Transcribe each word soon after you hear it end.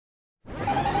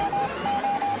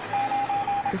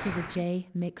This is a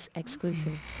Jmix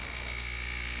exclusive.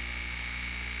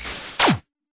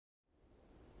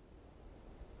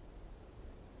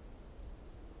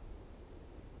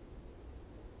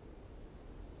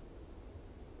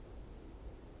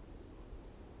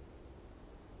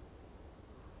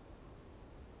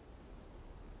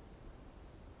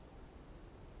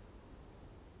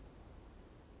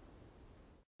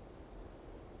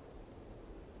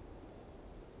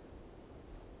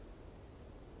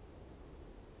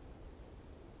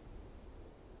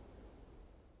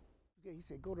 He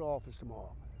said, go to the office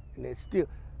tomorrow. And then still,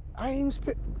 I ain't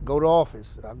even go to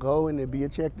office. I go and there'd be a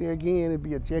check there again, there'd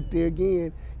be a check there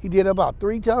again. He did it about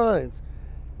 3 times.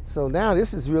 So now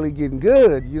this is really getting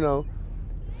good, you know.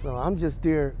 So I'm just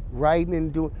there writing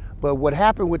and doing. But what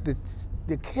happened with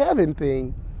the Kevin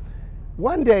thing,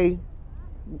 one day,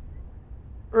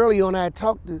 early on, I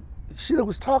talked to, Suge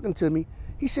was talking to me.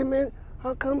 He said, man,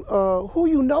 how come, who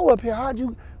you know up here? How'd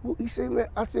you, he said, man,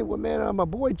 I said, well, man, my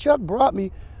boy Chuck brought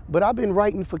me, but I've been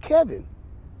writing for Kevin,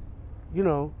 you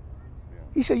know. Yeah.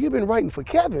 He said, you've been writing for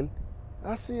Kevin?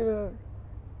 I said,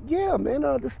 yeah, man,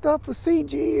 the stuff for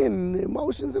CG and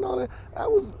Emotions and all that,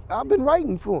 I've been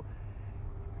writing for him.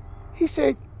 He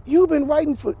said, you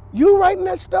writing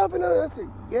that stuff? And I said,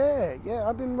 yeah,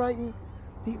 I've been writing.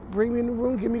 He bring me in the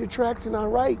room, give me the tracks, and I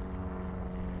write.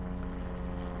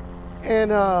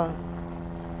 And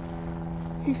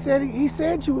he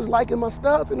said you was liking my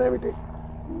stuff and everything.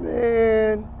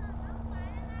 Man,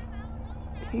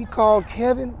 he called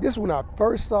Kevin. This is when I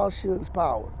first saw Suge's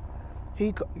power.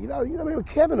 You know,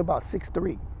 Kevin about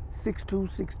 6'3", 6'2",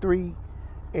 6'3",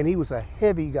 and he was a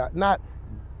heavy guy, not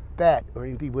fat or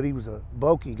anything, but he was a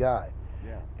bulky guy.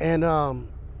 Yeah. And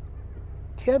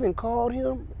Kevin called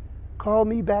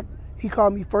me back. He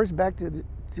called me first back to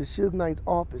Suge Knight's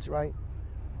office, right?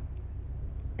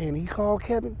 And he called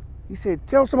Kevin. He said,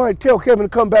 tell Kevin to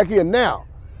come back here now.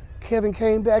 Kevin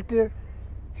came back there.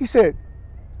 He said,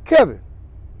 Kevin,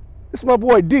 this is my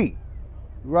boy D,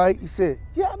 right? He said,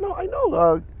 yeah, I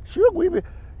know. Suge, we been.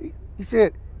 He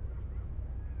said,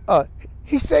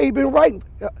 he said he been writing.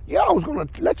 Yeah, I was gonna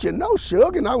let you know,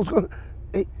 Suge, and I was gonna.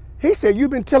 He said you've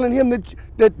been telling him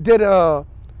that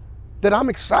I'm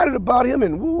excited about him,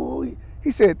 and woo.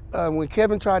 He said when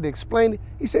Kevin tried to explain it,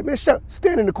 he said, man, shut up,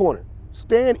 stand in the corner.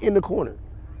 Stand in the corner.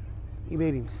 He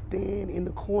made him stand in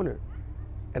the corner.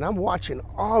 And I'm watching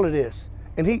all of this.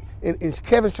 And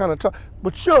Kevin's trying to talk.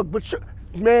 But Suge,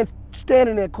 man, stand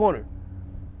in that corner.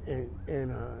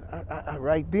 And I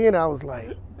right then I was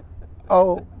like,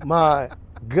 oh my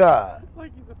God.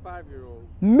 Like he's a 5-year-old.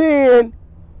 Man,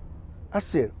 I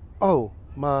said, oh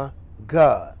my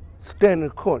God. Stand in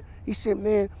the corner. He said,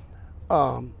 man,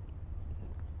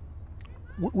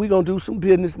 we gonna do some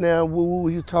business now. Woo,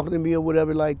 he was talking to me or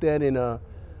whatever like that, and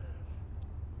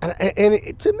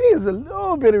it, to me, is a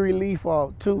little bit of relief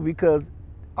too, because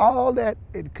all that,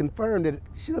 it confirmed that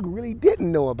Suge really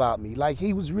didn't know about me. Like,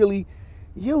 he was really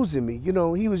using me. You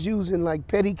know, he was using like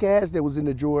petty cash that was in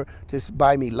the drawer to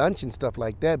buy me lunch and stuff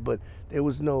like that, but there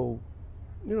was no,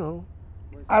 you know,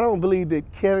 I don't believe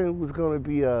that Kevin was gonna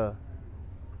be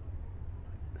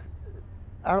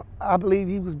I believe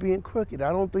he was being crooked.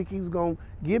 I don't think he was going to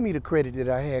give me the credit that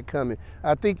I had coming.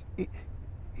 I think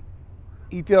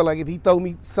he felt like if he threw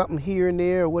me something here and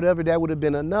there or whatever, that would have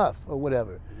been enough or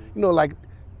whatever. You know, like,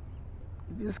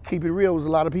 just keep it real, there was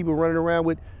a lot of people running around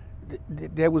with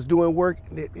that was doing work.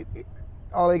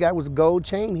 All they got was a gold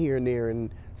chain here and there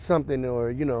and something, or,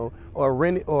 you know, or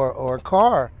rent or a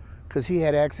car, because he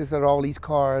had access to all these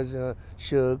cars,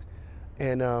 Suge.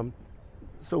 And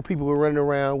so people were running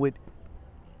around with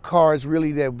cars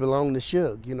really that belong to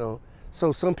Suge, you know.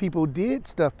 So some people did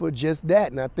stuff for just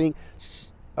that, and I think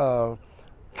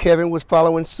Kevin was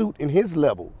following suit in his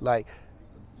level. Like,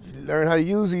 learn how to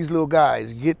use these little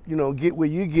guys, get where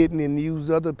you're getting, and use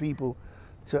other people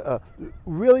to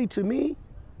really, to me,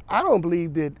 I don't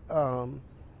believe that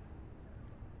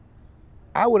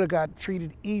I would have got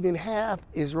treated even half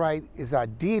as right as I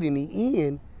did in the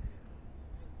end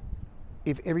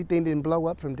if everything didn't blow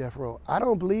up from Death Row. I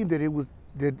don't believe that it was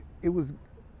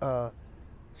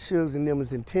Suge's and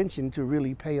them's intention to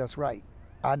really pay us right.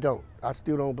 I don't. I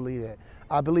still don't believe that.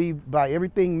 I believe by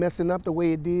everything messing up the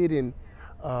way it did, and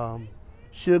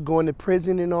Suge going to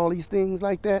prison and all these things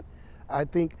like that, I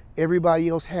think everybody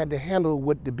else had to handle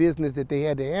what the business that they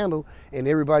had to handle, and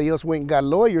everybody else went and got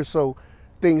lawyers, so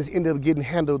things ended up getting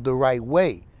handled the right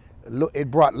way. It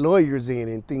brought lawyers in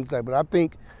and things like that. But I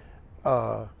think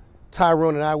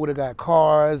Tyrone and I would have got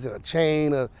cars, a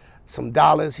chain, some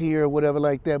dollars here or whatever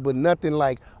like that, but nothing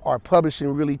like our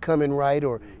publishing really coming right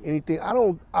or anything.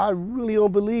 I really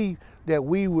don't believe that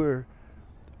we were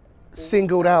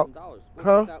singled out.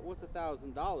 Huh? What's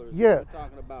 $1,000? Yeah. We're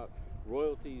talking about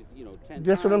royalties, you know, 10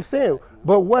 That's what I'm times saying. that, you know?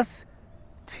 But what's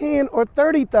 $10,000 or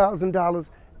 $30,000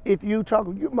 if you talk?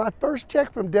 My first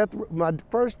check from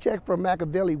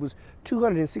Machiavelli was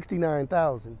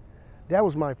 $269,000. That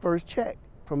was my first check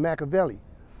from Machiavelli.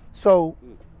 So,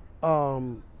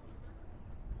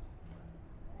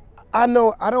 I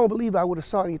don't believe I would have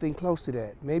saw anything close to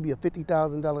that. Maybe a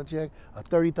 $50,000 check, a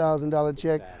 $30,000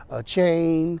 check, a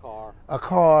chain, a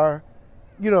car,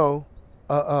 you know,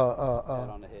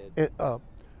 on the head.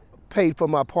 paid for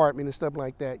my apartment and stuff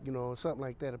like that, you know, something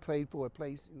like that. I paid for a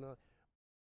place, you know.